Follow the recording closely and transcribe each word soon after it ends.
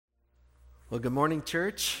Well, good morning,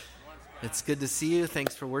 church. It's good to see you.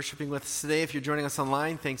 Thanks for worshiping with us today. If you're joining us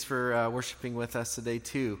online, thanks for worshiping with us today,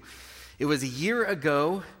 too. It was a year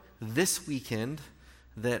ago this weekend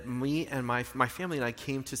that me and my family and I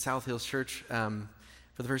came to South Hills Church for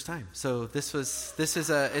the first time. So it's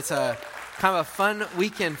a kind of a fun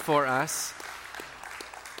weekend for us.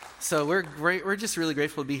 So we're just really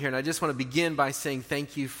grateful to be here, and I just want to begin by saying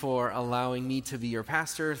thank you for allowing me to be your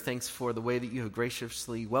pastor. Thanks for the way that you have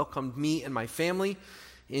graciously welcomed me and my family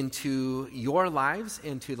into your lives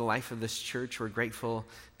and to the life of this church. We're grateful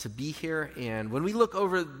to be here, and when we look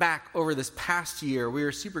back over this past year, we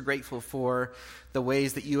are super grateful for the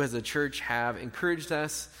ways that you as a church have encouraged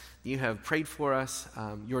us. You have prayed for us,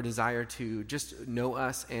 your desire to just know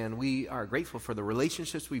us, and we are grateful for the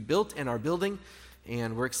relationships we built and are building.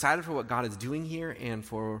 And we're excited for what God is doing here and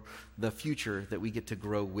for the future that we get to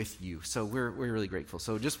grow with you. So we're really grateful.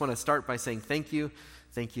 So just want to start by saying thank you,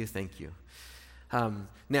 thank you, thank you.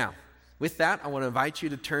 Now, with that, I want to invite you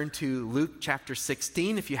to turn to Luke chapter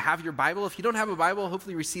 16. If you have your Bible, if you don't have a Bible,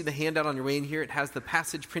 hopefully you receive the handout on your way in here. It has the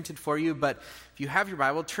passage printed for you. But if you have your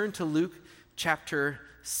Bible, turn to Luke chapter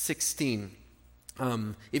 16.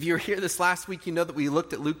 If you were here this last week, you know that we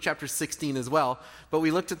looked at Luke chapter 16 as well, but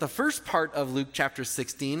we looked at the first part of Luke chapter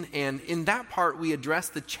 16, and in that part we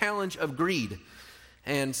addressed the challenge of greed.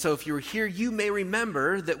 And so if you were here, you may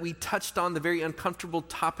remember that we touched on the very uncomfortable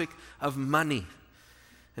topic of money.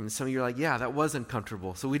 And some of you are like, yeah, that was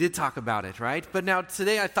uncomfortable. So we did talk about it, right? But now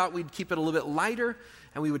today I thought we'd keep it a little bit lighter,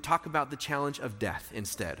 and we would talk about the challenge of death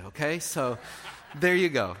instead, okay? So there you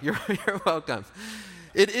go. You're welcome.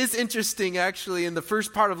 It is interesting, actually, in the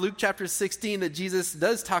first part of Luke chapter 16 that Jesus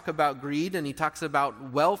does talk about greed, and he talks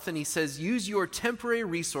about wealth, and he says, use your temporary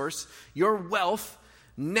resource, your wealth,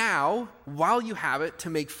 now, while you have it, to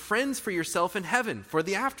make friends for yourself in heaven, for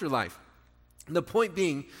the afterlife. The point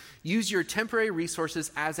being, use your temporary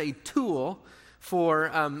resources as a tool for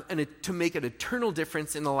to make an eternal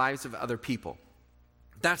difference in the lives of other people.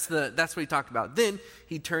 That's what he talked about. Then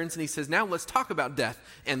he turns and he says, now let's talk about death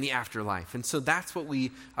and the afterlife. And so that's what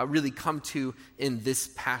we really come to in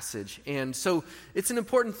this passage. And so it's an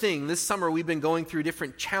important thing. This summer we've been going through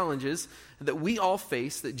different challenges that we all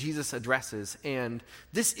face that Jesus addresses. And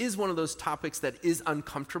this is one of those topics that is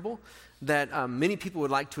uncomfortable, that many people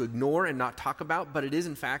would like to ignore and not talk about, but it is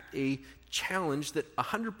in fact a challenge that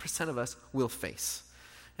 100% of us will face.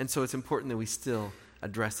 And so it's important that we still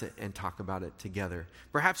address it and talk about it together.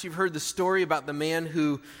 Perhaps you've heard the story about the man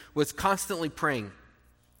who was constantly praying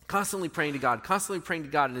to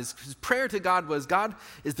God. And his prayer to God was, God,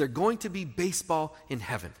 is there going to be baseball in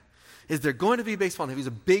heaven? Is there going to be baseball in heaven? He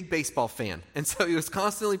was a big baseball fan. And so he was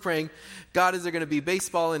constantly praying, God, is there going to be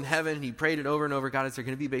baseball in heaven? He prayed it over and over. God, is there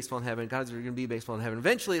going to be baseball in heaven? God, is there going to be baseball in heaven?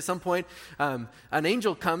 Eventually, at some point, an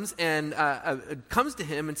angel comes to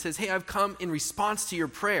him and says, hey, I've come in response to your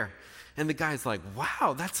prayer. And the guy's like,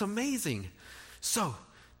 wow, that's amazing. So,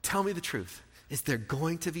 tell me the truth. Is there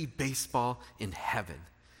going to be baseball in heaven?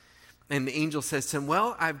 And the angel says to him,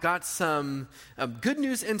 well, I've got some good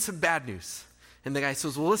news and some bad news. And the guy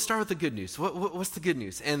says, well, let's start with the good news. What's the good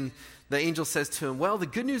news? And the angel says to him, well, the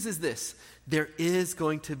good news is this. There is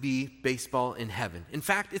going to be baseball in heaven. In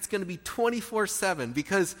fact, it's going to be 24/7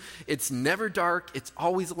 because it's never dark. It's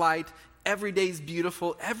always light. Every day is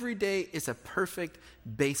beautiful. Every day is a perfect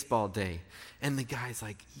baseball day. And the guy's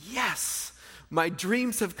like, yes, my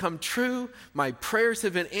dreams have come true. My prayers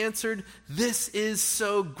have been answered. This is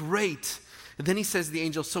so great. And then he says to the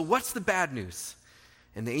angel, so what's the bad news?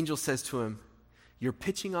 And the angel says to him, you're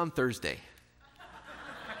pitching on Thursday.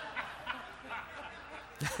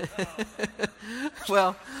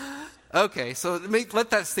 Well, okay, so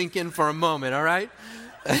let that sink in for a moment, all right?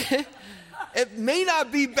 It may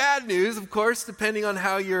not be bad news, of course, depending on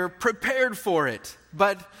how you're prepared for it.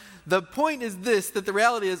 But the point is this, that the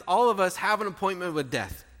reality is all of us have an appointment with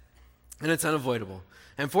death, and it's unavoidable.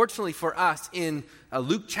 And fortunately for us, in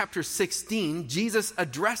Luke chapter 16, Jesus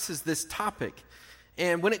addresses this topic.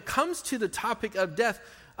 And when it comes to the topic of death,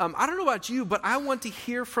 I don't know about you, but I want to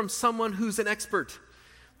hear from someone who's an expert.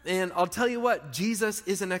 And I'll tell you what, Jesus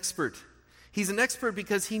is an expert. He's an expert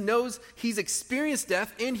because he knows he's experienced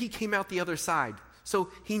death and he came out the other side. So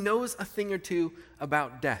he knows a thing or two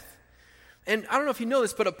about death. And I don't know if you know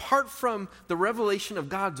this, but apart from the revelation of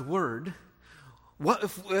God's word,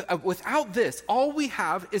 without this, all we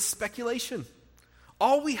have is speculation.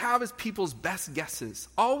 All we have is people's best guesses.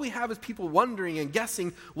 All we have is people wondering and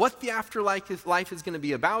guessing what the afterlife is going to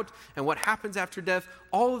be about and what happens after death.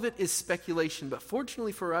 All of it is speculation. But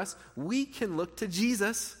fortunately for us, we can look to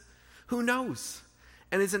Jesus, who knows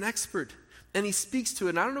and is an expert. And he speaks to it.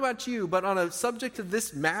 And I don't know about you, but on a subject of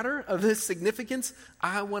this matter, of this significance,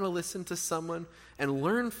 I want to listen to someone and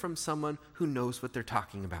learn from someone who knows what they're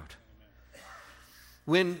talking about.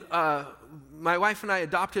 When my wife and I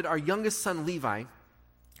adopted our youngest son, Levi,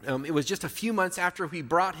 it was just a few months after we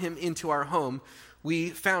brought him into our home, we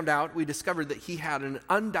discovered that he had an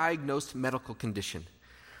undiagnosed medical condition.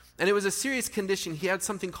 And it was a serious condition. He had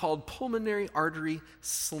something called pulmonary artery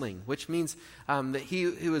sling, which means that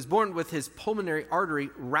he was born with his pulmonary artery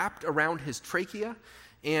wrapped around his trachea,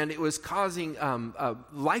 and it was causing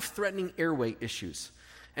life-threatening airway issues.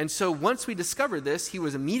 And so once we discovered this, he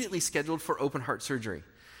was immediately scheduled for open heart surgery.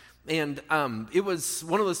 And it was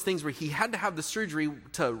one of those things where he had to have the surgery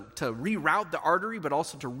to reroute the artery, but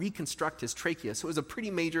also to reconstruct his trachea. So it was a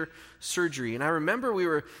pretty major surgery. And I remember we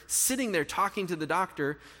were sitting there talking to the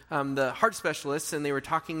doctor, the heart specialists, and they were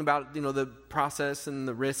talking about, the process and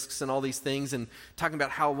the risks and all these things, and talking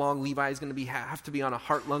about how long Levi is going to have to be on a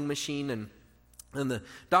heart-lung machine. And the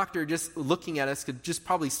doctor, just looking at us, could just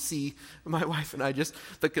probably see my wife and I, just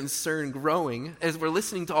the concern growing as we're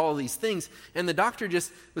listening to all these things. And the doctor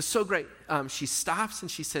just was so great. She stops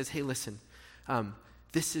and she says, "Hey, listen,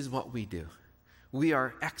 this is what we do. We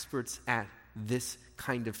are experts at this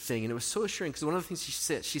kind of thing." And it was so assuring, because one of the things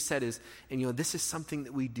she said is, this is something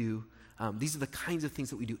that we do. These are the kinds of things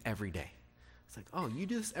that we do every day. It's like, oh, you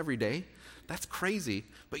do this every day? That's crazy,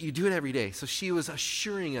 but you do it every day. So she was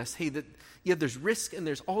assuring us, hey, that, there's risk and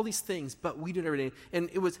there's all these things, but we do it every day. And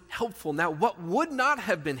it was helpful. Now, what would not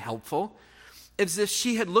have been helpful is if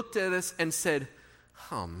she had looked at us and said,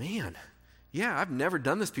 "Oh, man, yeah, I've never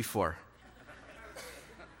done this before."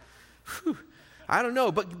 Whew, I don't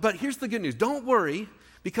know, but here's the good news. Don't worry,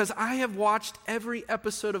 because I have watched every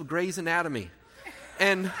episode of Grey's Anatomy.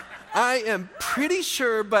 And I am pretty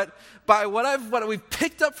sure, but by what we've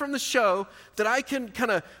picked up from the show, that I can kind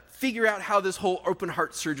of figure out how this whole open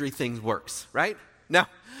heart surgery thing works, right? Now,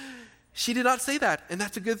 she did not say that, and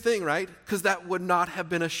that's a good thing, right? Because that would not have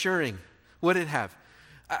been assuring, would it have?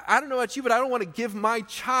 I don't know about you, but I don't want to give my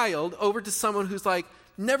child over to someone who's like,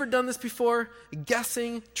 never done this before,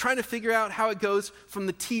 guessing, trying to figure out how it goes from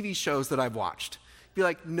the TV shows that I've watched. Be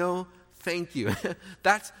like, no, thank you.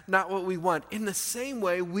 That's not what we want. In the same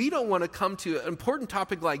way, we don't want to come to an important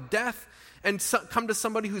topic like death and come to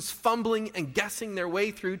somebody who's fumbling and guessing their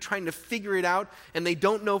way through, trying to figure it out, and they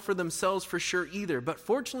don't know for themselves for sure either. But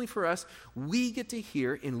fortunately for us, we get to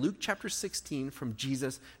hear in Luke chapter 16 from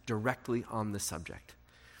Jesus directly on the subject.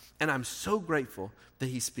 And I'm so grateful that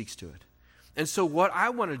he speaks to it. And so what I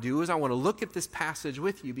want to do is I want to look at this passage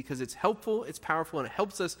with you, because it's helpful, it's powerful, and it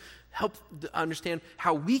helps us understand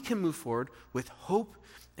how we can move forward with hope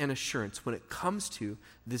and assurance when it comes to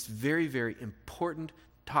this very, very important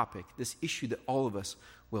topic, this issue that all of us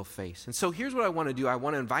will face. And so here's what I want to do. I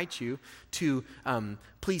want to invite you to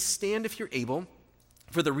please stand if you're able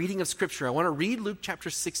for the reading of Scripture. I want to read Luke chapter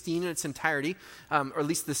 16 in its entirety, or at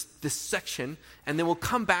least this section, and then we'll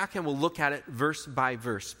come back and we'll look at it verse by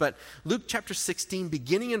verse. But Luke chapter 16,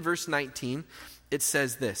 beginning in verse 19, it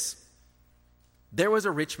says this: "There was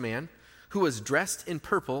a rich man who was dressed in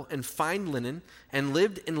purple and fine linen and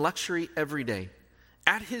lived in luxury every day.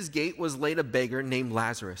 At his gate was laid a beggar named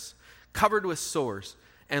Lazarus, covered with sores,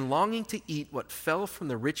 and longing to eat what fell from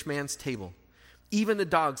the rich man's table. Even the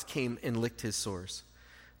dogs came and licked his sores.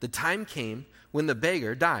 The time came when the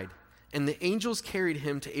beggar died, and the angels carried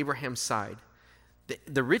him to Abraham's side.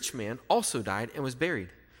 The rich man also died and was buried.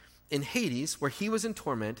 In Hades, where he was in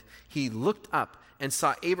torment, he looked up and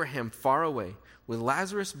saw Abraham far away, with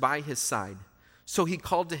Lazarus by his side. So he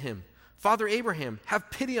called to him, 'Father Abraham, have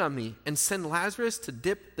pity on me, and send Lazarus to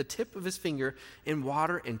dip the tip of his finger in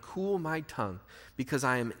water and cool my tongue, because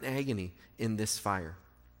I am in agony in this fire.'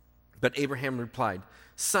 But Abraham replied,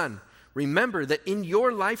 'Son, remember that in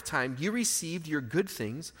your lifetime you received your good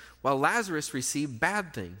things, while Lazarus received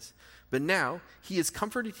bad things. But now he is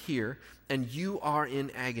comforted here, and you are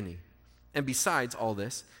in agony. And besides all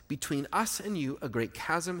this, between us and you a great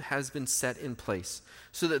chasm has been set in place,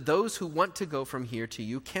 so that those who want to go from here to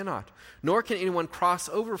you cannot, nor can anyone cross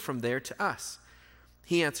over from there to us.'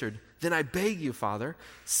 He answered, 'Then I beg you, Father,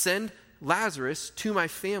 send Lazarus to my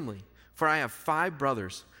family, for I have 5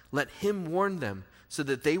 brothers. Let him warn them, so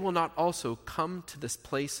that they will not also come to this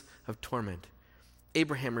place of torment.'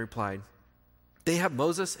 Abraham replied, 'They have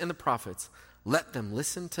Moses and the prophets. Let them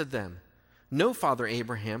listen to them.' 'No, Father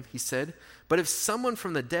Abraham,' he said, 'but if someone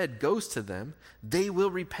from the dead goes to them, they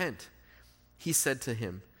will repent.' He said to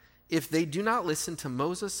him, 'If they do not listen to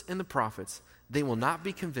Moses and the prophets, they will not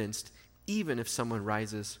be convinced, even if someone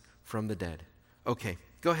rises from the dead.'" Okay,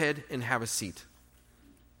 go ahead and have a seat.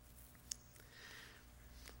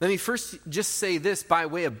 Let me first just say this by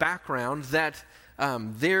way of background, that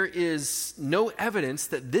there is no evidence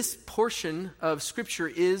that this portion of Scripture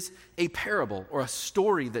is a parable or a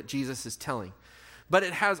story that Jesus is telling. But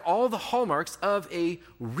it has all the hallmarks of a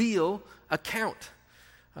real account.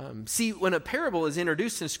 See, when a parable is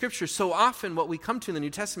introduced in Scripture, so often what we come to in the New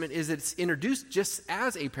Testament is it's introduced just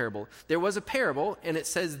as a parable. There was a parable, and it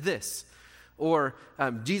says this. Or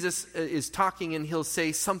Jesus is talking, and he'll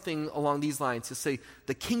say something along these lines. He'll say,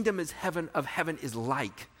 the kingdom of heaven is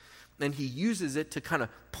like. And he uses it to kind of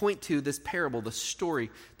point to this parable, the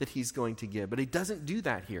story that he's going to give. But he doesn't do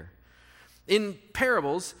that here. In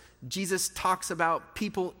parables, Jesus talks about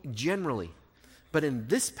people generally. But in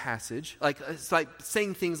this passage, it's like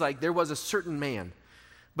saying things like, there was a certain man.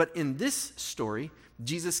 But in this story,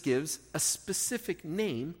 Jesus gives a specific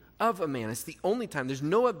name of a man. It's the only time. There's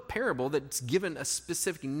no parable that's given a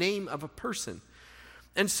specific name of a person.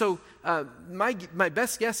 And so my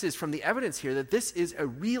best guess is from the evidence here that this is a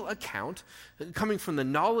real account coming from the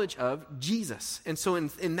knowledge of Jesus. And so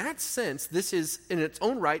in that sense, this is in its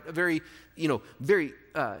own right a very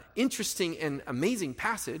interesting and amazing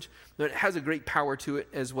passage that has a great power to it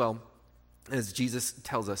as well, as Jesus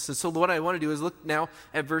tells us. And so what I want to do is look now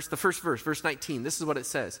at the first verse, verse 19. This is what it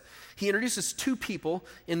says. He introduces two people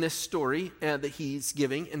in this story that he's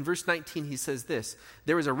giving. In verse 19, he says this: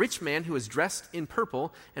 there was a rich man who was dressed in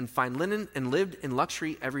purple and fine linen and lived in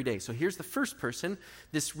luxury every day. So here's the first person,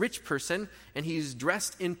 this rich person, and he's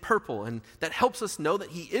dressed in purple. And that helps us know that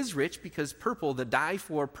he is rich because purple, the dye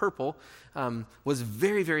for purple, was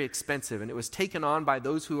very, very expensive. And it was taken on by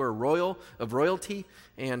those who are royalty.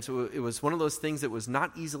 And so it was one of those things that was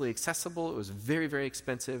not easily accessible. It was very, very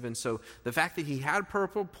expensive. And so the fact that he had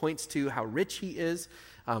purple points to how rich he is.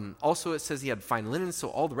 Also, it says he had fine linen, so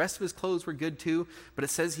all the rest of his clothes were good too. But it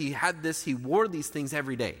says he wore these things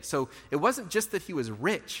every day. So it wasn't just that he was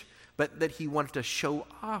rich, but that he wanted to show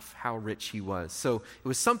off how rich he was. So it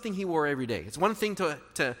was something he wore every day. It's one thing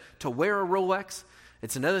to wear a Rolex.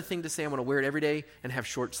 It's another thing to say, I'm going to wear it every day and have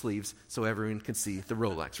short sleeves so everyone can see the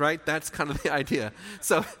Rolex, right? That's kind of the idea.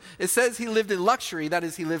 So it says he lived in luxury. That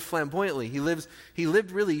is, he lived flamboyantly. He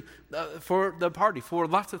lived really for the party, for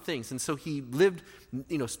lots of things. And so he lived,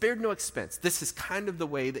 spared no expense. This is kind of the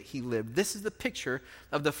way that he lived. This is the picture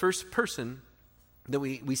of the first person that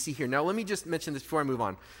we see here. Now, let me just mention this before I move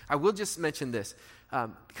on. I will just mention this.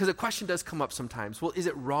 Because a question does come up sometimes. Well, is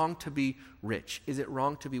it wrong to be rich? Is it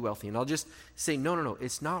wrong to be wealthy? And I'll just say, no.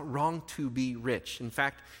 It's not wrong to be rich. In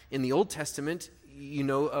fact, in the Old Testament, you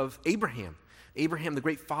know of Abraham. Abraham, the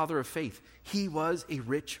great father of faith. He was a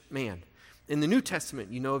rich man. In the New Testament,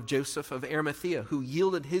 you know of Joseph of Arimathea, who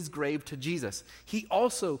yielded his grave to Jesus. He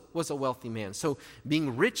also was a wealthy man. So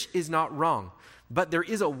being rich is not wrong. But there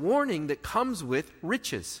is a warning that comes with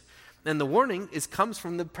riches. And the warning comes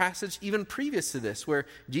from the passage even previous to this, where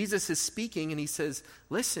Jesus is speaking and he says,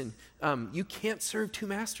 listen, you can't serve two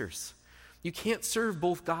masters. You can't serve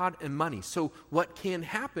both God and money. So what can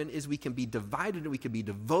happen is we can be divided and we can be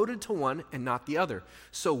devoted to one and not the other.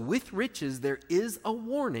 So with riches, there is a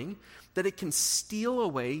warning that it can steal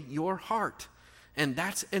away your heart. And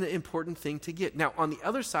that's an important thing to get. Now, on the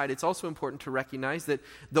other side, it's also important to recognize that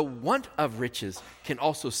the want of riches can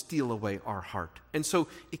also steal away our heart. And so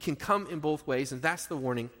it can come in both ways, and that's the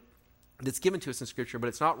warning that's given to us in Scripture, but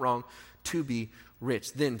it's not wrong to be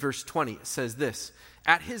rich. Then verse 20 says this: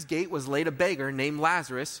 at his gate was laid a beggar named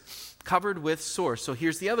Lazarus, covered with sores. So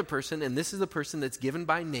here's the other person, and this is the person that's given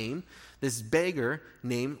by name, this beggar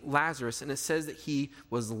named Lazarus. And it says that he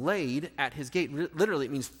was laid at his gate. Literally,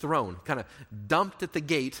 it means thrown, kind of dumped at the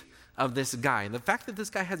gate of this guy. And the fact that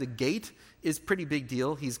this guy has a gate is a pretty big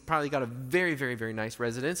deal. He's probably got a very, very, very nice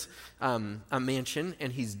residence, a mansion,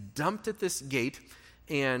 and he's dumped at this gate.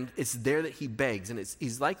 And it's there that he begs. And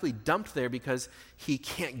he's likely dumped there because he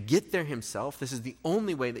can't get there himself. This is the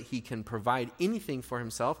only way that he can provide anything for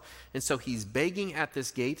himself. And so he's begging at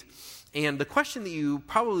this gate. And the question that you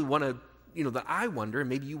probably want to, that I wonder, and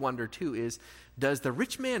maybe you wonder too, is, does the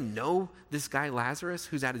rich man know this guy Lazarus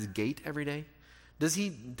who's at his gate every day? Does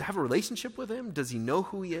he have a relationship with him? Does he know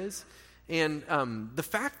who he is? And the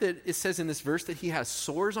fact that it says in this verse that he has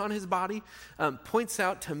sores on his body points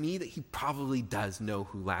out to me that he probably does know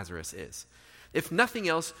who Lazarus is. If nothing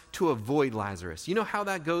else, to avoid Lazarus. You know how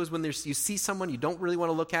that goes when you see someone you don't really want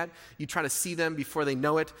to look at? You try to see them before they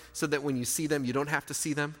know it so that when you see them, you don't have to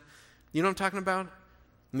see them. You know what I'm talking about?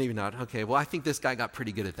 Maybe not. Okay, well, I think this guy got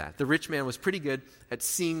pretty good at that. The rich man was pretty good at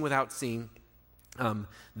seeing without seeing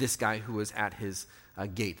this guy who was at his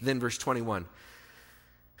gate. Then verse 21.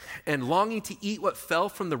 And longing to eat what fell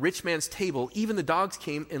from the rich man's table, even the dogs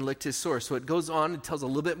came and licked his sores. So it goes on and tells a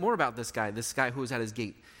little bit more about this guy who was at his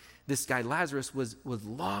gate. This guy, Lazarus, was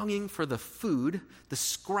longing for the food, the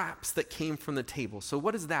scraps that came from the table. So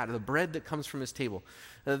what is that? The bread that comes from his table.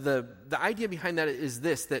 The idea behind that is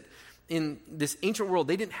this, that in this ancient world,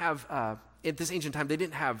 they didn't have, at this ancient time, they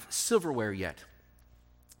didn't have silverware yet.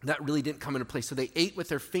 That really didn't come into place. So they ate with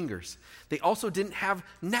their fingers. They also didn't have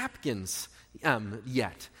napkins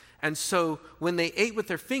yet. And so when they ate with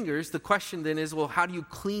their fingers, the question then is, well, how do you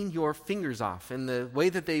clean your fingers off? And the way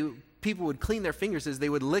that people would clean their fingers is they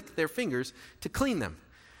would lick their fingers to clean them.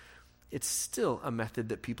 It's still a method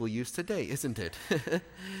that people use today, isn't it?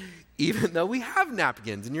 Even though we have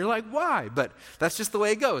napkins, and you're like, why? But that's just the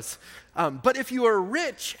way it goes. But if you are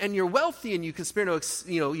rich and you're wealthy and you can spare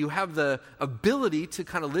you have the ability to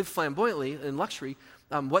kind of live flamboyantly in luxury,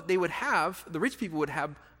 what they would have, the rich people would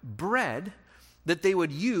have bread that they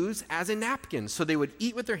would use as a napkin. So they would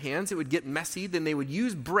eat with their hands, it would get messy, then they would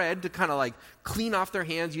use bread to kind of like clean off their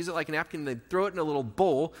hands, use it like a napkin, they'd throw it in a little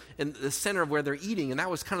bowl in the center of where they're eating, and that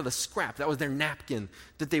was kind of the scrap, that was their napkin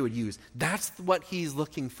that they would use. That's what he's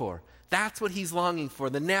looking for. That's what he's longing for,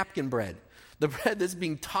 the napkin bread, the bread that's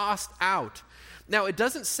being tossed out. Now, it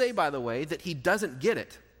doesn't say, by the way, that he doesn't get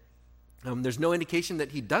it. There's no indication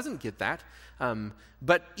that he doesn't get that.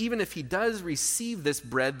 But even if he does receive this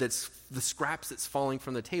bread, that's the scraps that's falling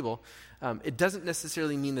from the table, it doesn't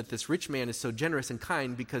necessarily mean that this rich man is so generous and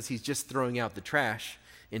kind because he's just throwing out the trash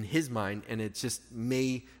in his mind, and it just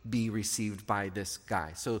may be received by this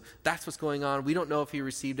guy. So that's what's going on. We don't know if he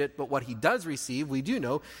received it, but what he does receive, we do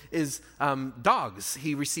know, is dogs.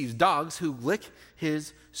 He receives dogs who lick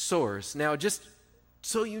his sores. Now, just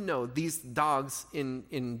so you know, these dogs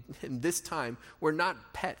in this time were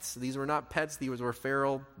not pets. These were not pets. These were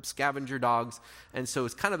feral scavenger dogs. And so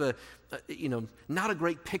it's kind of not a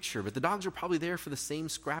great picture, but the dogs are probably there for the same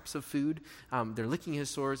scraps of food. They're licking his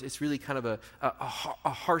sores. It's really kind of a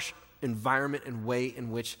harsh environment and way in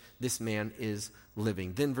which this man is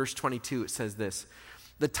living. Then verse 22, it says this,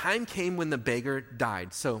 the time came when the beggar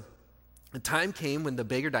died. So the time came when the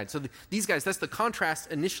beggar died. So these guys, that's the contrast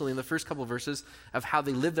initially in the first couple of verses of how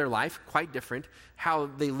they lived their life, quite different. How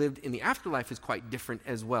they lived in the afterlife is quite different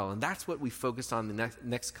as well. And that's what we focused on the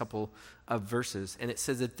next couple of verses. And it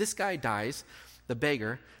says that this guy dies, the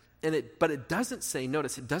beggar, but it doesn't say,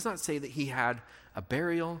 notice, it does not say that he had a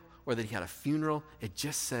burial or that he had a funeral. It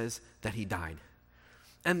just says that he died.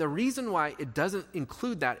 And the reason why it doesn't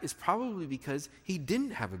include that is probably because he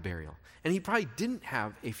didn't have a burial. And he probably didn't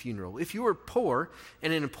have a funeral. If you were poor,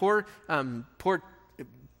 and in poor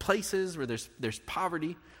places where there's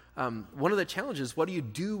poverty, one of the challenges, what do you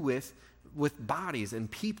do with bodies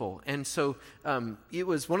and people? And so it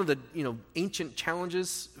was one of the ancient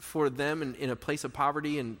challenges for them in a place of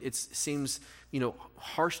poverty, and it seems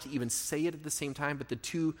harsh to even say it at the same time, but the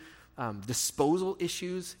two disposal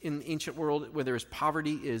issues in the ancient world where there is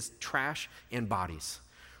poverty is trash and bodies.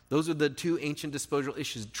 Those are the two ancient disposal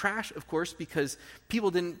issues. Trash, of course, because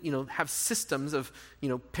people didn't, have systems of,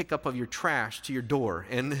 pickup of your trash to your door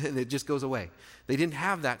and it just goes away. They didn't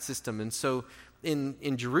have that system. And so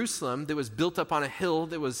in Jerusalem, that was built up on a hill,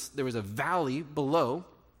 there was a valley below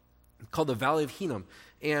called the Valley of Hinnom.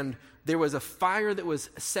 And there was a fire that was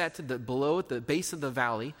set below at the base of the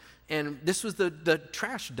valley. And this was the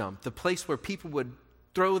trash dump, the place where people would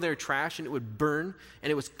throw their trash and it would burn,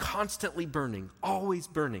 and it was constantly burning, always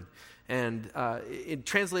burning. And it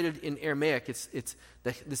translated in Aramaic,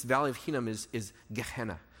 this Valley of Hinnom is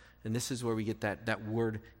Gehenna. And this is where we get that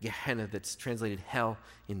word Gehenna that's translated hell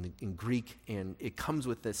in Greek, and it comes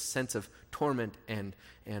with this sense of torment and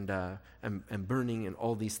burning and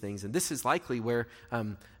all these things. And this is likely where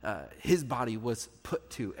his body was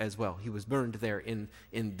put to as well. He was burned there in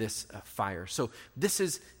this fire. So this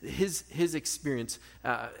is his experience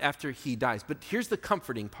after he dies. But here's the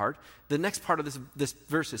comforting part. The next part of this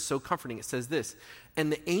verse is so comforting. It says this,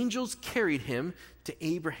 and the angels carried him to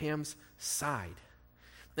Abraham's side.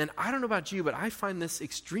 And I don't know about you, but I find this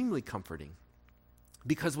extremely comforting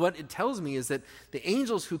because what it tells me is that the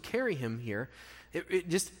angels who carry him here, it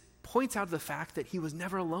just points out the fact that he was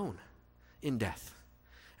never alone in death.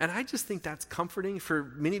 And I just think that's comforting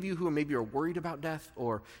for many of you who maybe are worried about death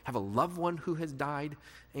or have a loved one who has died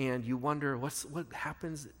and you wonder what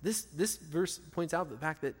happens. This verse points out the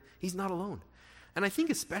fact that he's not alone. And I think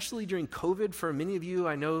especially during COVID, for many of you,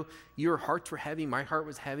 I know your hearts were heavy. My heart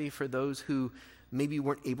was heavy for those who maybe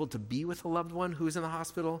weren't able to be with a loved one who was in the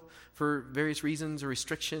hospital for various reasons or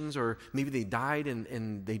restrictions, or maybe they died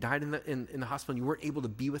and they died in the hospital and you weren't able to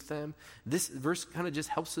be with them. This verse kind of just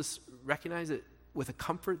helps us recognize that with a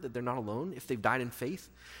comfort that they're not alone if they've died in faith.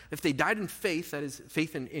 If they died in faith, that is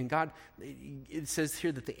faith in God, it says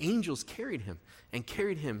here that the angels carried him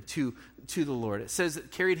to the Lord. It says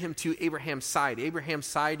it carried him to Abraham's side. Abraham's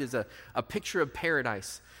side is a picture of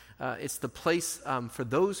paradise. It's the place for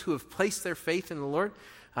those who have placed their faith in the Lord,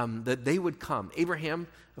 that they would come. Abraham,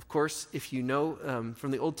 of course, if you know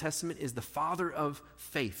from the Old Testament, is the father of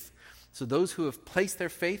faith. So those who have placed their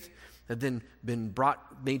faith have then been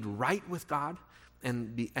made right with God,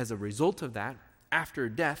 and as a result of that, after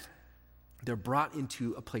death, they're brought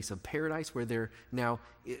into a place of paradise where they're now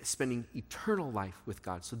spending eternal life with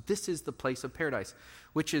God. So this is the place of paradise,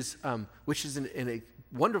 which is a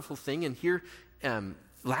wonderful thing. And here,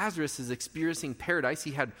 Lazarus is experiencing paradise.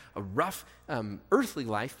 He had a rough earthly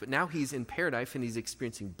life, but now he's in paradise and he's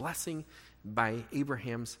experiencing blessing by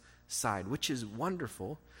Abraham's side, which is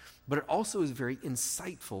wonderful. But it also is very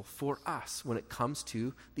insightful for us when it comes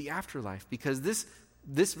to the afterlife, because this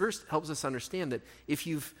verse helps us understand that if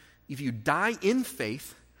you die in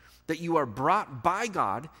faith, that you are brought by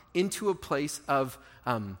God into a place of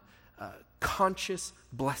conscious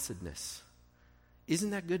blessedness.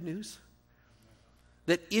 Isn't that good news?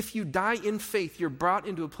 That if you die in faith, you're brought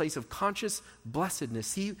into a place of conscious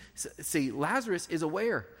blessedness. Lazarus is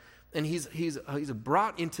aware. And he's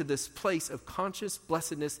brought into this place of conscious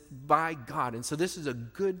blessedness by God. And so this is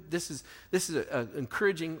an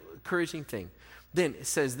encouraging thing. Then it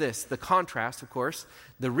says this, the contrast, of course,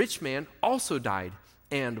 the rich man also died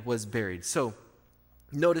and was buried. So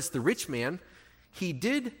notice the rich man, he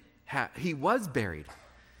was buried.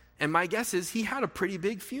 And my guess is he had a pretty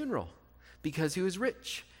big funeral because he was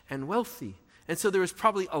rich and wealthy. And so there was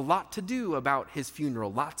probably a lot to do about his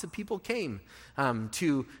funeral. Lots of people came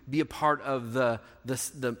to be a part of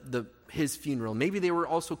his funeral. Maybe they were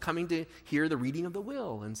also coming to hear the reading of the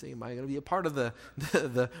will and say, am I going to be a part of the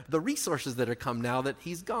resources that are come now that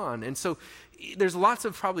he's gone? And so there's lots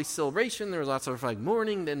of probably celebration. There was lots of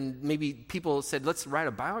mourning. And maybe people said, let's write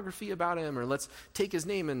a biography about him, or let's take his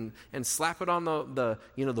name and slap it on the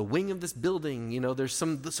wing of this building. There's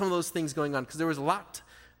some of those things going on because there was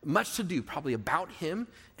much to do probably about him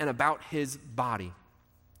and about his body.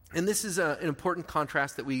 And this is an important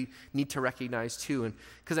contrast that we need to recognize too. And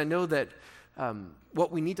because I know that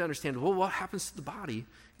what we need to understand, what happens to the body?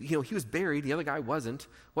 He was buried, the other guy wasn't.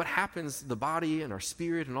 What happens to the body and our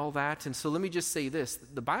spirit and all that? And so let me just say this.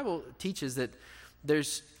 The Bible teaches that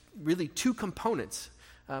there's really two components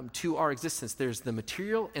to our existence. There's the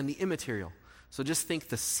material and the immaterial. So just think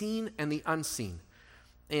the seen and the unseen.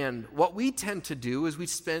 And what we tend to do is we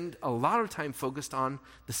spend a lot of time focused on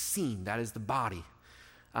the seen, that is the body.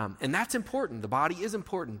 And that's important. The body is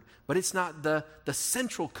important, but it's not the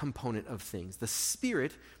central component of things. The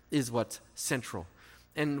spirit is what's central.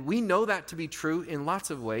 And we know that to be true in lots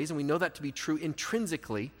of ways, and we know that to be true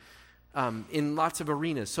intrinsically in lots of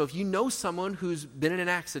arenas. So if you know someone who's been in an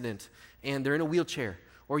accident and they're in a wheelchair,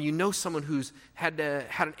 or you know someone who's had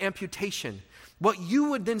an amputation, what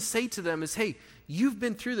you would then say to them is, hey, you've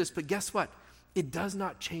been through this, but guess what? It does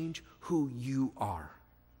not change who you are,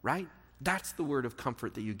 right? That's the word of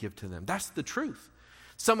comfort that you give to them. That's the truth.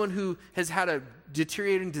 Someone who has had a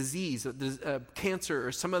deteriorating disease, cancer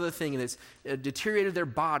or some other thing, and it's deteriorated their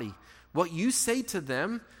body, what you say to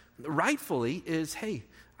them rightfully is, hey,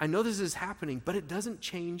 I know this is happening, but it doesn't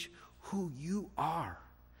change who you are.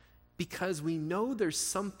 Because we know there's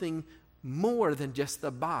something more than just the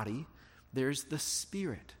body. There's the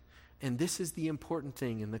spirit. And this is the important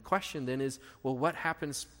thing. And the question then is, well, what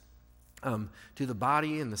happens to the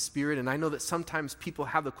body and the spirit? And I know that sometimes people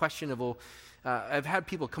have the question of, I've had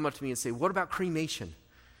people come up to me and say, what about cremation?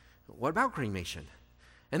 What about cremation?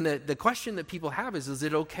 And the question that people have is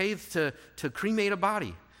it okay to cremate a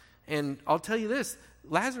body? And I'll tell you this,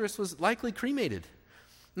 Lazarus was likely cremated.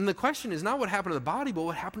 And the question is not what happened to the body, but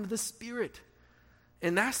what happened to the spirit.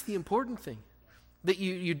 And that's the important thing. That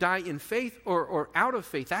you die in faith or out of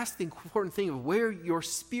faith. That's the important thing of where your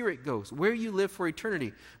spirit goes, where you live for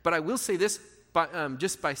eternity. But I will say this,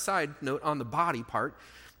 just by side note on the body part,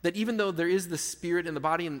 that even though there is the spirit in the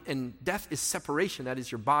body and death is separation, that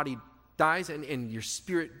is your body dies and your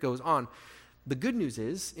spirit goes on, the good news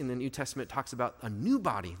is, in the New Testament, it talks about a new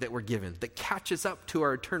body that we're given that catches up to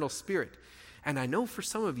our eternal spirit. And I know for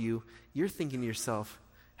some of you, you're thinking to yourself,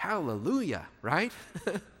 hallelujah, right?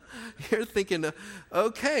 You're thinking,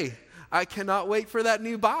 okay, I cannot wait for that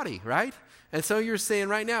new body, right? And so you're saying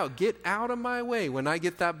right now, get out of my way when I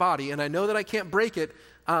get that body. And I know that I can't break it,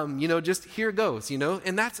 just here goes,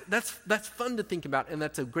 And that's fun to think about, and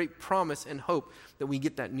that's a great promise and hope that we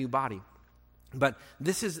get that new body. But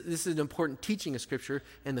this is an important teaching of Scripture.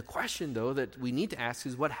 And the question, though, that we need to ask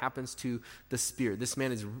is what happens to the spirit? This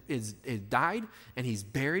man is died and he's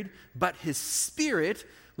buried, but his spirit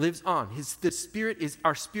lives on.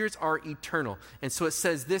 Our spirits are eternal. And so it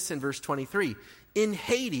says this in verse 23. In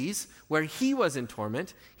Hades, where he was in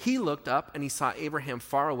torment, he looked up and he saw Abraham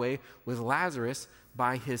far away with Lazarus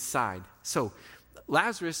by his side. So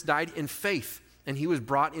Lazarus died in faith. And he was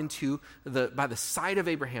brought by the side of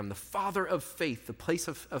Abraham, the father of faith, the place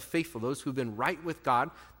of faithful, those who've been right with God.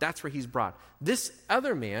 That's where he's brought. This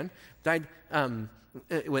other man died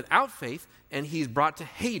without faith, and he's brought to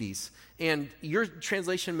Hades. And your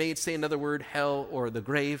translation may say another word, hell or the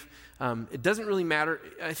grave. It doesn't really matter.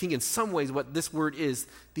 I think in some ways what this word is,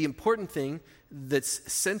 the important thing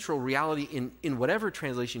that's central reality in whatever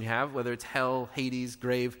translation you have, whether it's hell, Hades,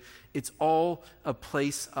 grave, it's all a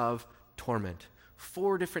place of torment.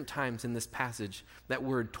 4 different times in this passage, that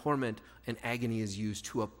word torment and agony is used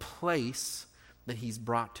to a place that he's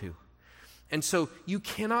brought to. And so you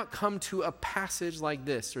cannot come to a passage like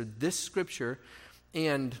this or this scripture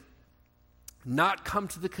and not come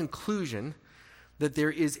to the conclusion that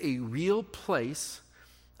there is a real place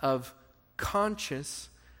of conscious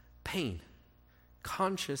pain,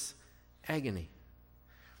 conscious agony.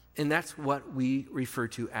 And that's what we refer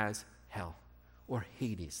to as hell. Or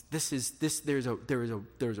Hades. There's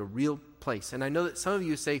a real place. And I know that some of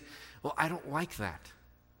you say, well, I don't like that.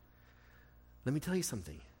 Let me tell you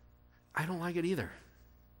something. I don't like it either.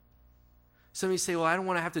 Some of you say, well, I don't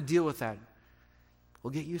want to have to deal with that.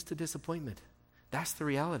 Well, get used to disappointment. That's the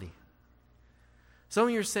reality. Some of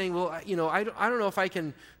you are saying, well, I don't know if I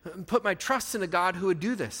can put my trust in a God who would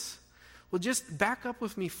do this. Well, just back up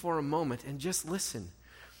with me for a moment and just listen.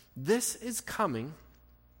 This is coming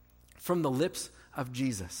from the lips of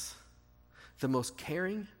Jesus, the most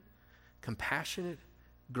caring, compassionate,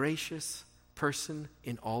 gracious person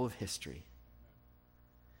in all of history.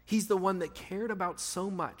 He's the one that cared about us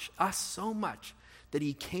so much, that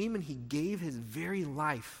he came and he gave his very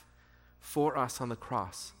life for us on the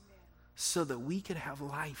cross so that we could have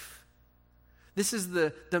life. This is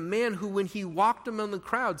the man who, when he walked among the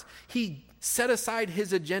crowds, he set aside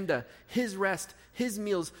his agenda, his rest, his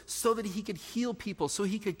meals, so that he could heal people, so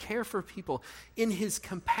he could care for people. In his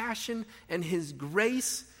compassion and his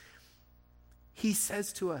grace, he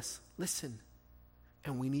says to us, listen,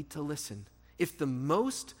 and we need to listen. If the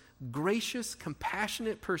most gracious,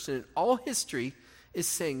 compassionate person in all history is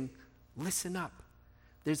saying, listen up,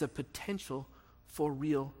 there's a potential for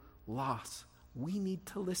real loss. We need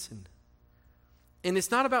to listen. And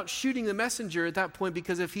it's not about shooting the messenger at that point,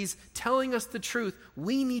 because if he's telling us the truth,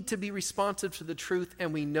 we need to be responsive to the truth,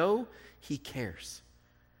 and we know he cares.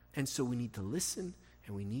 And so we need to listen,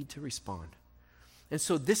 and we need to respond. And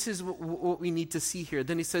so this is what we need to see here.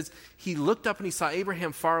 Then he says, he looked up and he saw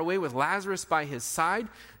Abraham far away with Lazarus by his side.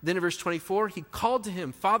 Then in verse 24, he called to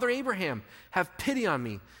him, Father Abraham, have pity on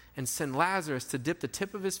me, and send Lazarus to dip the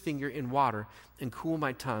tip of his finger in water and cool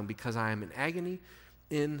my tongue, because I am in agony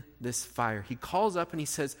in this fire. He calls up and he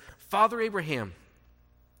says, Father Abraham.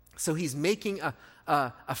 So he's making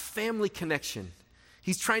a family connection.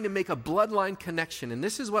 He's trying to make a bloodline connection. And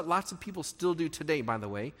this is what lots of people still do today, by the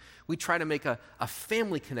way. We try to make a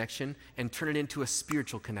family connection and turn it into a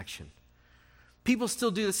spiritual connection. People still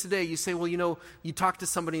do this today. You say, well, you talk to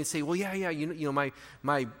somebody and say, well,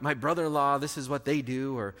 my brother-in-law, this is what they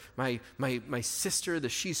do. Or my sister,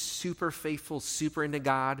 she's super faithful, super into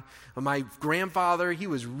God. Or my grandfather, he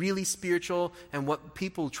was really spiritual. And what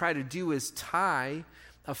people try to do is tie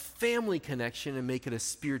a family connection and make it a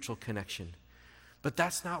spiritual connection. But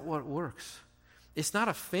that's not what works. It's not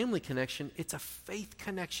a family connection. It's a faith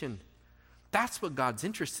connection. That's what God's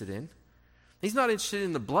interested in. He's not interested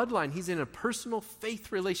in the bloodline. He's in a personal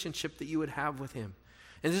faith relationship that you would have with him.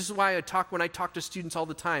 And this is why when I talk to students all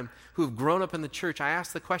the time who have grown up in the church, I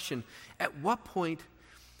ask the question, at what point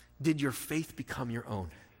did your faith become your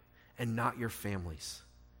own and not your family's?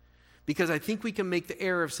 Because I think we can make the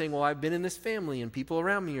error of saying, well, I've been in this family and people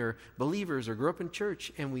around me are believers or grew up in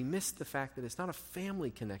church, and we miss the fact that it's not a family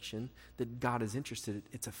connection that God is interested in.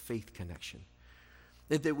 It's a faith connection.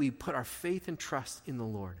 That we put our faith and trust in the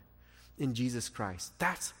Lord, in Jesus Christ.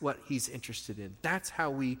 That's what he's interested in. That's how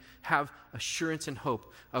we have assurance and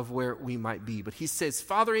hope of where we might be. But he says,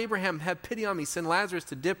 Father Abraham, have pity on me. Send Lazarus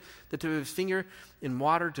to dip the tip of his finger in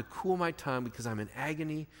water to cool my tongue, because I'm in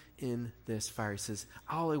agony in this fire. He says,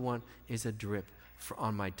 all I want is a drip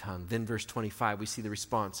on my tongue. Then verse 25, we see the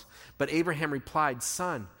response. But Abraham replied,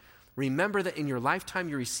 Son, remember that in your lifetime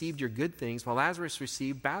you received your good things, while Lazarus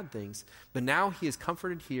received bad things. But now he is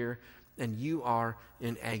comforted here, and you are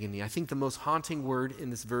in agony. I think the most haunting word in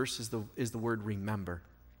this verse is the word remember.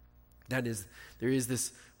 That is, there is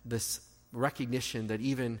this recognition that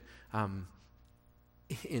even in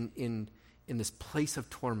this place of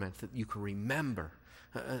torment that you can remember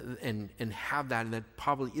and have that, and that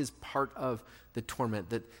probably is part of the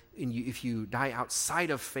torment, that if you die outside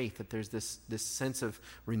of faith, that there's this sense of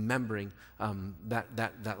remembering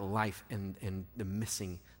that life and the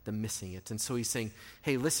missing it. And so he's saying,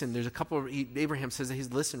 hey, listen, there's a couple of, Abraham says,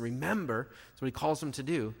 listen, remember, that's what he calls him to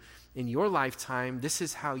do. In your lifetime, this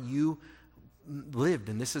is how you lived,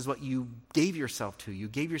 and this is what you gave yourself to. You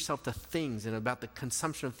gave yourself to things and about the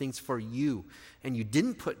consumption of things for you, and you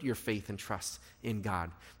didn't put your faith and trust in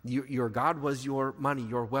God. Your God was your money,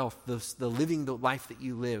 your wealth, the living the life that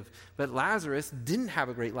you live. But Lazarus didn't have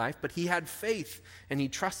a great life, but he had faith and he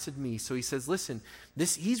trusted me. So he says, listen,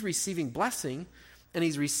 he's receiving blessing, and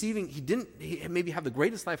he didn't maybe have the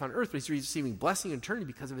greatest life on earth, but he's receiving blessing in eternity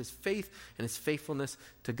because of his faith and his faithfulness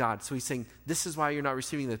to God. So he's saying, this is why you're not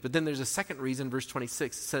receiving this. But then there's a second reason, verse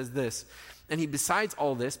 26 says this, and besides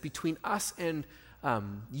all this, between us and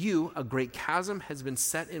you, a great chasm has been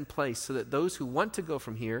set in place, so that those who want to go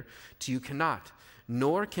from here to you cannot,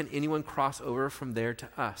 nor can anyone cross over from there to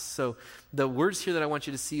us. So the words here that I want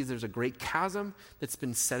you to see is there's a great chasm that's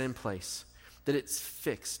been set in place, that it's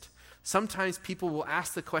fixed. Sometimes people will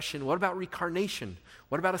ask the question, what about reincarnation?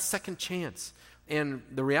 What about a second chance? And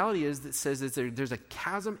the reality is, that says is there's a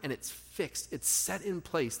chasm and it's fixed. It's set in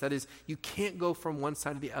place. That is, you can't go from one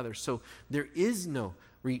side to the other. So there is no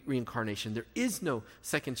reincarnation. There is no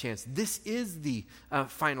second chance. This is the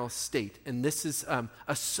final state. And this is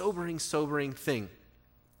a sobering thing.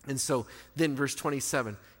 And so then verse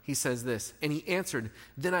 27, he says this, and he answered,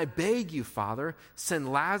 then I beg you, Father,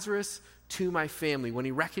 send Lazarus to my family. When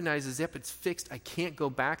he recognizes, yep, it's fixed, I can't go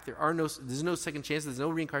back, there's no second chance, there's no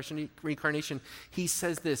reincarnation, he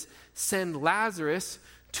says this, send Lazarus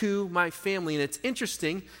to my family. And it's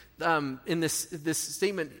interesting, in this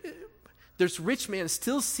statement, this rich man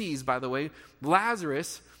still sees, by the way,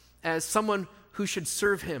 Lazarus as someone who should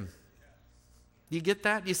serve him. You get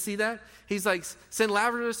that? You see that? He's like, send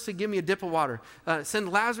Lazarus to give me a dip of water. Send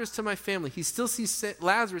Lazarus to my family. He still sees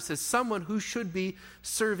Lazarus as someone who should be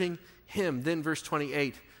serving him. Then verse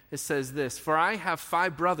 28, it says this, for I have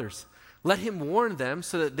 5 brothers. Let him warn them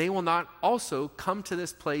so that they will not also come to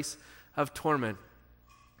this place of torment.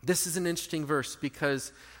 This is an interesting verse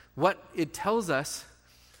because what it tells us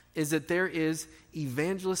is that there is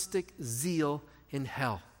evangelistic zeal in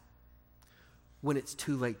hell when it's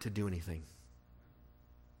too late to do anything.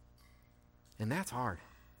 And that's hard.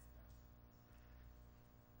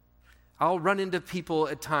 I'll run into people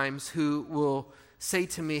at times who will say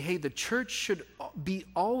to me, hey, the church should be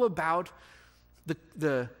all about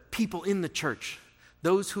the people in the church,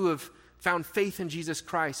 those who have found faith in Jesus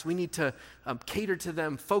Christ. We need to cater to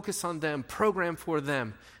them, focus on them, program for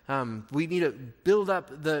them. We need to build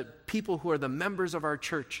up the people who are the members of our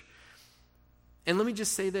church. And let me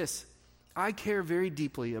just say this. I care very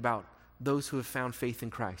deeply about those who have found faith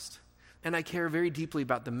in Christ. And I care very deeply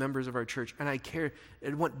about the members of our church. And I care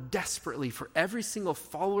and want desperately for every single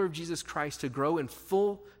follower of Jesus Christ to grow in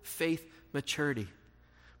full faith maturity.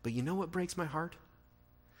 But you know what breaks my heart?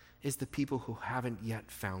 Is the people who haven't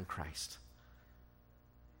yet found Christ.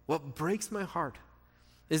 What breaks my heart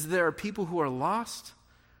is there are people who are lost,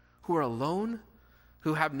 who are alone,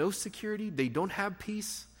 who have no security, they don't have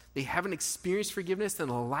peace, they haven't experienced forgiveness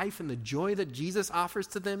and the life and the joy that Jesus offers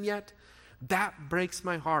to them yet. That breaks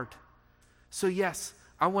my heart. So yes,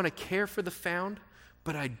 I want to care for the found,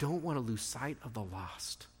 but I don't want to lose sight of the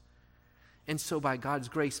lost. And so by God's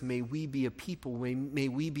grace, may we be a people, may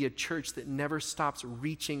we be a church that never stops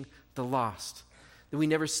reaching the lost, that we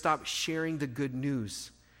never stop sharing the good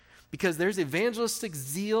news. Because there's evangelistic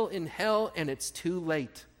zeal in hell and it's too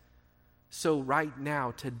late. So right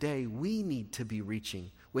now, today, we need to be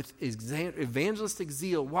reaching with evangelistic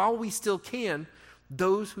zeal while we still can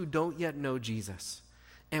those who don't yet know Jesus.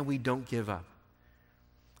 And we don't give up.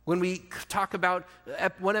 When we talk about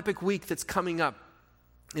One Epic Week that's coming up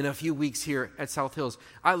in a few weeks here at South Hills,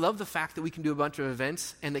 I love the fact that we can do a bunch of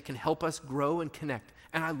events and that can help us grow and connect.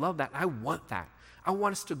 And I love that. I want that. I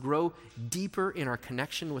want us to grow deeper in our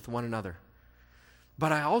connection with one another.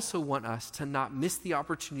 But I also want us to not miss the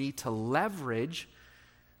opportunity to leverage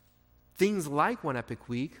things like One Epic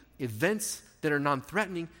Week, events that are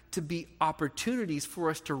non-threatening, to be opportunities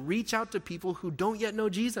for us to reach out to people who don't yet know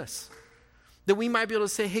Jesus. That we might be able to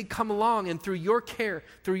say, hey, come along, and through your care,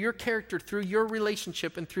 through your character, through your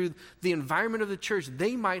relationship, and through the environment of the church,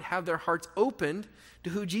 they might have their hearts opened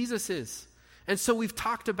to who Jesus is. And so we've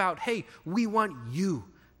talked about, hey, we want you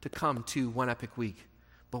to come to One Epic Week,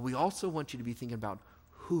 but we also want you to be thinking about,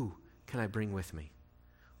 who can I bring with me?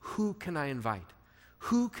 Who can I invite?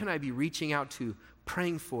 Who can I be reaching out to,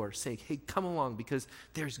 praying for, saying, hey, come along, because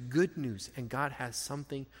there's good news and God has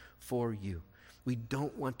something for you. We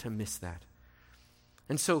don't want to miss that.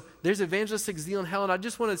 And so there's evangelistic zeal in hell, and I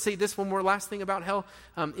just want to say this one more last thing about hell.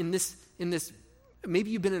 In this, maybe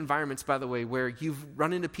you've been in environments, by the way, where you've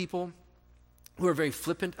run into people who are very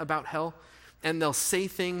flippant about hell, and they'll say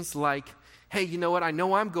things like, hey, you know what, I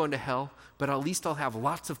know I'm going to hell, but at least I'll have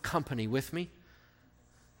lots of company with me.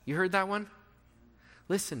 You heard that one?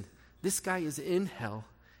 Listen, this guy is in hell,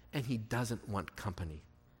 and he doesn't want company.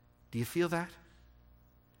 Do you feel that?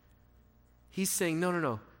 He's saying,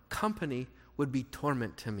 no, company would be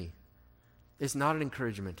torment to me. It's not an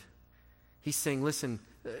encouragement. He's saying, listen,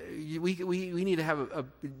 we need to have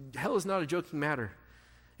hell is not a joking matter.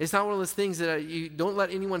 It's not one of those things that you don't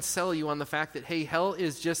let anyone sell you on the fact that, hey, hell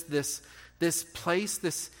is just this place,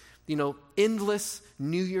 this, endless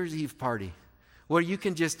New Year's Eve party where you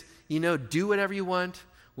can just, do whatever you want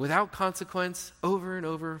without consequence over and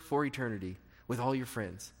over for eternity with all your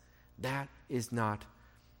friends. That is not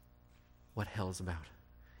what hell's about.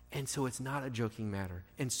 And so it's not a joking matter.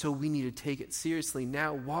 And so we need to take it seriously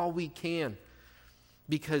now while we can,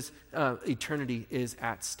 because eternity is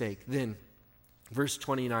at stake. Then, verse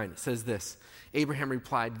 29 says this, Abraham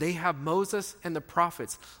replied, they have Moses and the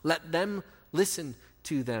prophets. Let them listen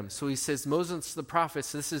to them. So he says, Moses and the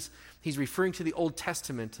prophets, he's referring to the Old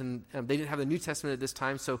Testament, and they didn't have the New Testament at this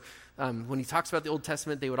time, so when he talks about the Old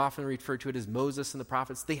Testament, they would often refer to it as Moses and the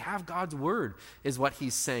prophets. They have God's word, is what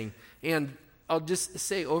he's saying. And I'll just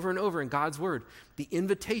say over and over in God's word, the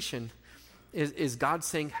invitation is God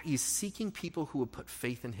saying he's seeking people who will put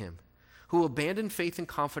faith in him, who will abandon faith and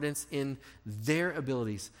confidence in their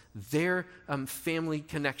abilities, their family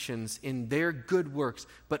connections, in their good works,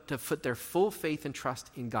 but to put their full faith and trust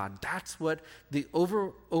in God. That's what the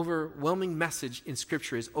overwhelming message in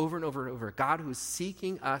Scripture is over and over and over. God who is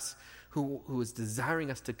seeking us, who is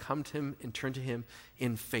desiring us to come to him and turn to him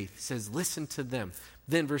in faith. He says, listen to them.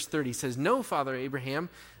 Then verse 30 says, no, Father Abraham,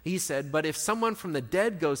 he said, but if someone from the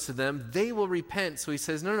dead goes to them, they will repent. So he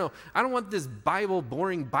says, no, I don't want this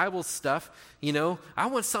boring Bible stuff, I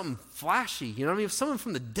want something flashy, if someone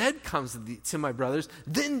from the dead comes to my brothers,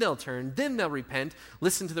 then they'll turn, then they'll repent.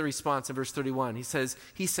 Listen to the response in verse 31.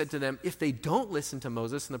 He said to them, if they don't listen to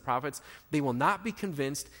Moses and the prophets, they will not be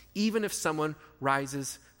convinced, even if someone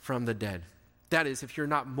rises from the dead. That is, if you're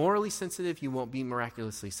not morally sensitive, you won't be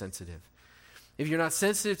miraculously sensitive. If you're not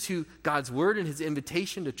sensitive to God's word and his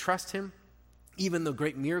invitation to trust him, even the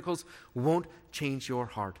great miracles won't change your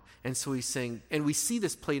heart. And so he's saying, and we see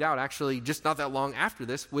this played out actually just not that long after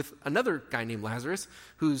this with another guy named Lazarus,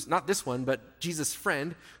 who's not this one, but Jesus'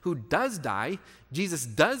 friend, who does die. Jesus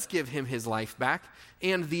does give him his life back,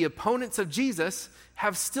 and the opponents of Jesus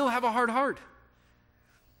still have a hard heart.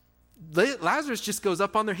 Lazarus just goes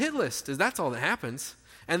up on their hit list, as that's all that happens.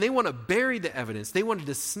 And they want to bury the evidence. They want to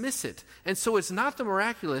dismiss it. And so it's not the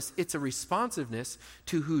miraculous, it's a responsiveness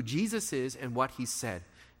to who Jesus is and what he said.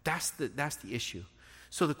 That's the issue.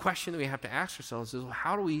 So the question that we have to ask ourselves is, well,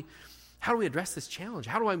 how do we address this challenge?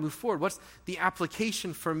 How do I move forward? What's the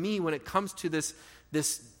application for me when it comes to this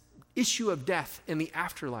issue of death and the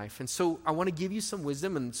afterlife? And so I want to give you some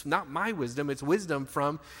wisdom, and it's not my wisdom, it's wisdom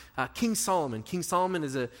from King Solomon. King Solomon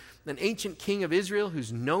is an ancient king of Israel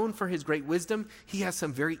who's known for his great wisdom. He has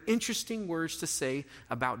some very interesting words to say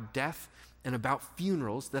about death and about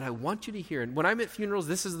funerals that I want you to hear. And when I'm at funerals,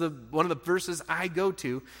 this is one of the verses I go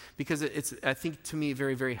to because it's, I think, to me,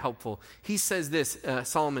 very, very helpful. He says this,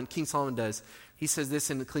 King Solomon does. He says this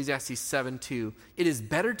in Ecclesiastes 7:2. It is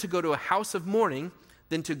better to go to a house of mourning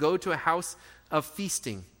than to go to a house of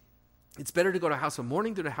feasting. It's better to go to a house of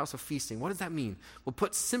mourning than a house of feasting. What does that mean? Well,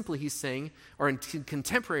 put simply, he's saying, or in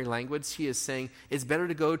contemporary language, he is saying, it's better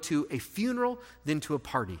to go to a funeral than to a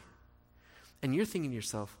party. And you're thinking to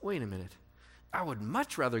yourself, wait a minute, I would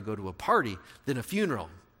much rather go to a party than a funeral.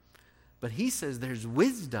 But he says there's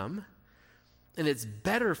wisdom, and it's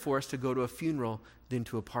better for us to go to a funeral than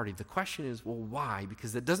to a party. The question is, well, why?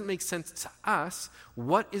 Because it doesn't make sense to us.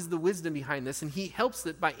 What is the wisdom behind this? And he helps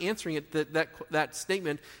it by answering it, that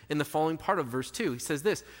statement in the following part of verse 2. He says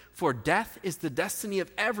this, for death is the destiny of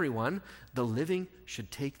everyone. The living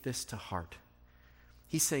should take this to heart.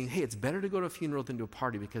 He's saying, hey, it's better to go to a funeral than to a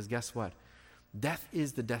party because guess what? Death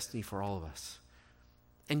is the destiny for all of us.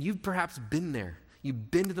 And you've perhaps been there.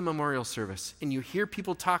 You've been to the memorial service and you hear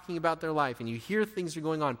people talking about their life and you hear things are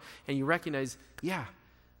going on and you recognize, yeah,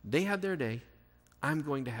 they had their day. I'm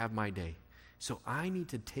going to have my day. So I need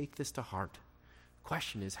to take this to heart.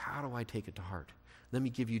 Question is, how do I take it to heart? let me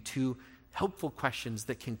give you two helpful questions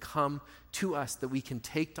that can come to us that we can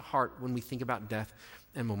take to heart when we think about death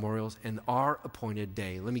and memorials and our appointed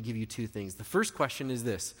day. Let me give you two things. The first question is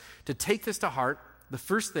this. To take this to heart, the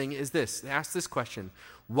first thing is this. Ask this question.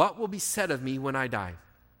 What will be said of me when I die?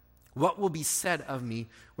 What will be said of me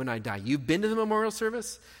when I die? You've been to the memorial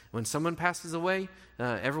service. When someone passes away,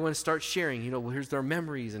 everyone starts sharing, well, here's their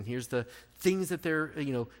memories and here's the things that they're,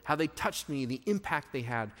 how they touched me, the impact they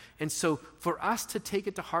had. And so for us to take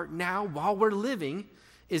it to heart now while we're living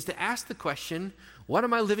is to ask the question, what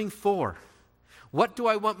am I living for? What do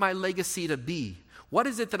I want my legacy to be? What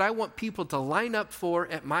is it that I want people to line up for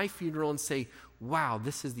at my funeral and say, wow,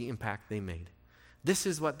 this is the impact they made. This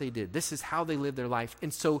is what they did. This is how they lived their life.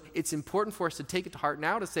 And so it's important for us to take it to heart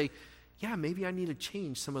now to say, yeah, maybe I need to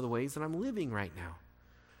change some of the ways that I'm living right now.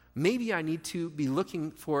 Maybe I need to be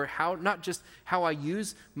looking for how, not just how I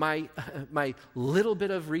use my little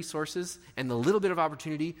bit of resources and the little bit of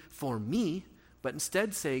opportunity for me, but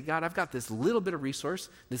instead say, God, I've got this little bit of resource,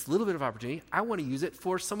 this little bit of opportunity. I want to use it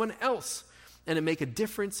for someone else and to make a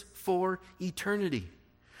difference for eternity.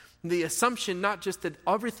 The assumption, not just that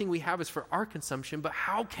everything we have is for our consumption, but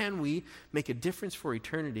how can we make a difference for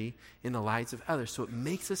eternity in the lives of others? So it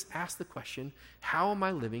makes us ask the question, how am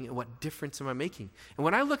I living and what difference am I making? And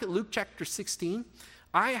when I look at Luke chapter 16,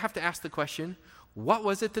 I have to ask the question, what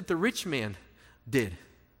was it that the rich man did?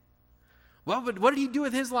 Well, but what did he do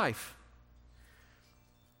with his life?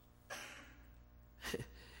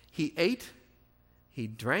 He ate, he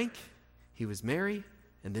drank, he was merry,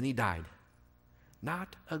 and then he died.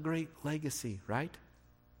 Not a great legacy, right?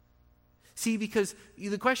 See, because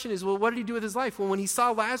the question is, well, what did he do with his life? Well, when he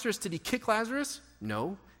saw Lazarus, did he kick Lazarus?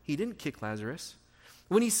 No, he didn't kick Lazarus.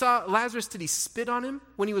 When he saw Lazarus, did he spit on him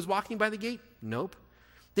when he was walking by the gate? Nope.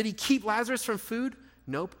 Did he keep Lazarus from food?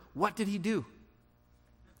 Nope. What did he do?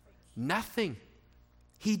 Nothing.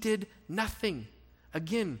 He did nothing.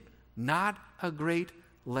 Again, not a great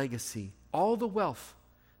legacy. All the wealth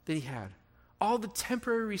that he had, all the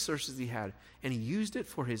temporary resources he had, and he used it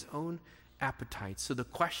for his own appetites. So the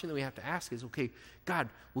question that we have to ask is, okay, God,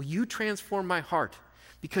 will you transform my heart?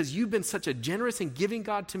 Because you've been such a generous and giving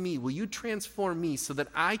God to me, will you transform me so that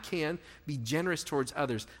I can be generous towards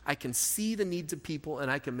others? I can see the needs of people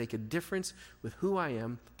and I can make a difference with who I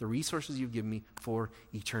am, the resources you've given me for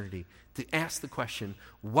eternity. To ask the question,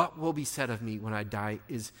 what will be said of me when I die,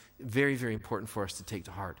 is very, very important for us to take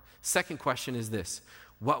to heart. Second question is this.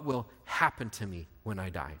 What will happen to me when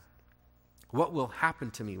I die? What will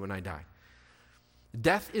happen to me when I die?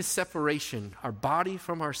 Death is separation, our body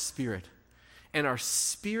from our spirit. And our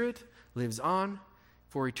spirit lives on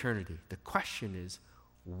for eternity. The question is,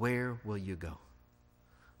 where will you go?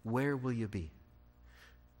 Where will you be?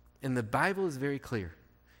 And the Bible is very clear.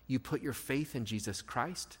 You put your faith in Jesus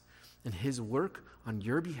Christ and his work on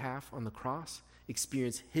your behalf on the cross,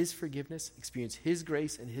 experience his forgiveness, experience his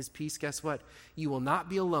grace and his peace. Guess what? You will not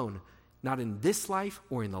be alone, not in this life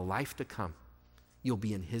or in the life to come. You'll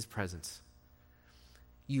be in his presence.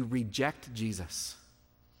 You reject Jesus.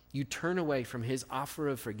 You turn away from his offer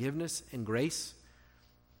of forgiveness and grace,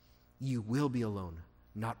 you will be alone,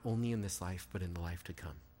 not only in this life, but in the life to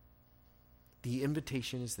come. The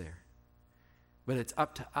invitation is there, but it's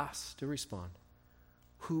up to us to respond.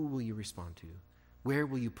 Who will you respond to? Where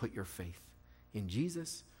will you put your faith? In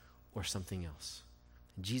Jesus or something else?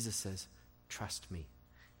 And Jesus says, trust me.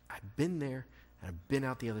 I've been there and I've been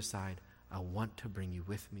out the other side. I want to bring you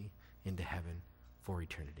with me into heaven for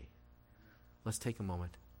eternity. Let's take a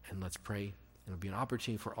moment and let's pray. And it'll be an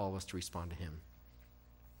opportunity for all of us to respond to him.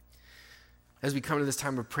 As we come to this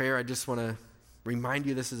time of prayer, I just want to remind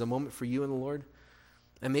you this is a moment for you and the Lord.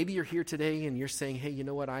 And maybe you're here today and you're saying, hey, you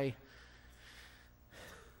know what?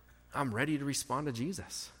 I'm ready to respond to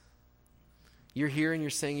Jesus. You're here and you're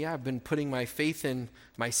saying, yeah, I've been putting my faith in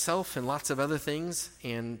myself and lots of other things,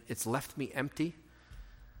 and it's left me empty.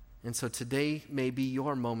 And so today may be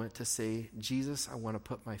your moment to say, Jesus, I want to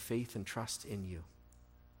put my faith and trust in you.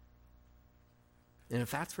 And if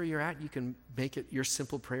that's where you're at, you can make it your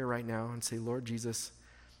simple prayer right now and say, Lord Jesus,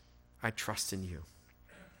 I trust in you.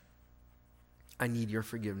 I need your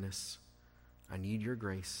forgiveness. I need your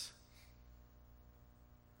grace.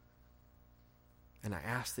 And I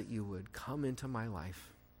ask that you would come into my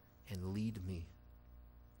life and lead me,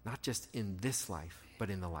 not just in this life, but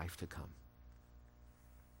in the life to come.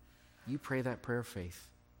 You pray that prayer of faith.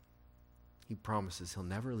 He promises he'll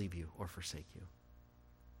never leave you or forsake you.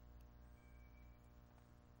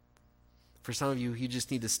 For some of you, you just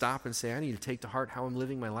need to stop and say, I need to take to heart how I'm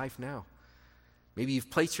living my life now. Maybe you've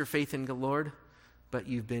placed your faith in the Lord, but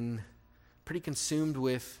you've been pretty consumed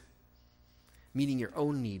with meeting your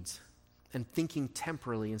own needs and thinking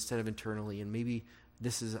temporally instead of internally. And maybe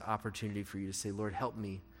this is an opportunity for you to say, Lord, help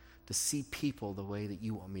me to see people the way that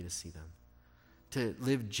you want me to see them, to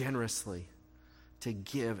live generously, to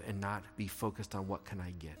give and not be focused on what can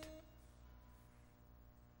I get.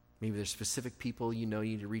 Maybe there's specific people you know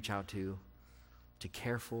you need to reach out to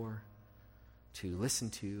care for, to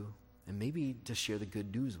listen to, and maybe to share the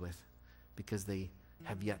good news with because they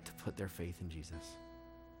have yet to put their faith in Jesus.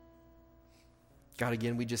 God,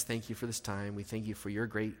 again, we just thank you for this time. We thank you for your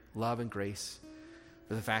great love and grace,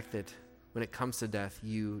 for the fact that when it comes to death,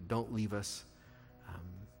 you don't leave us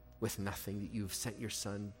with nothing, that you've sent your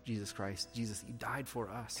Son, Jesus Christ. Jesus, you died for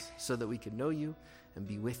us so that we could know you and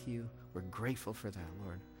be with you. We're grateful for that,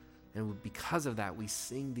 Lord. And because of that, we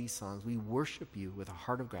sing these songs. We worship you with a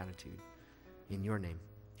heart of gratitude. In your name,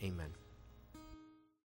 amen.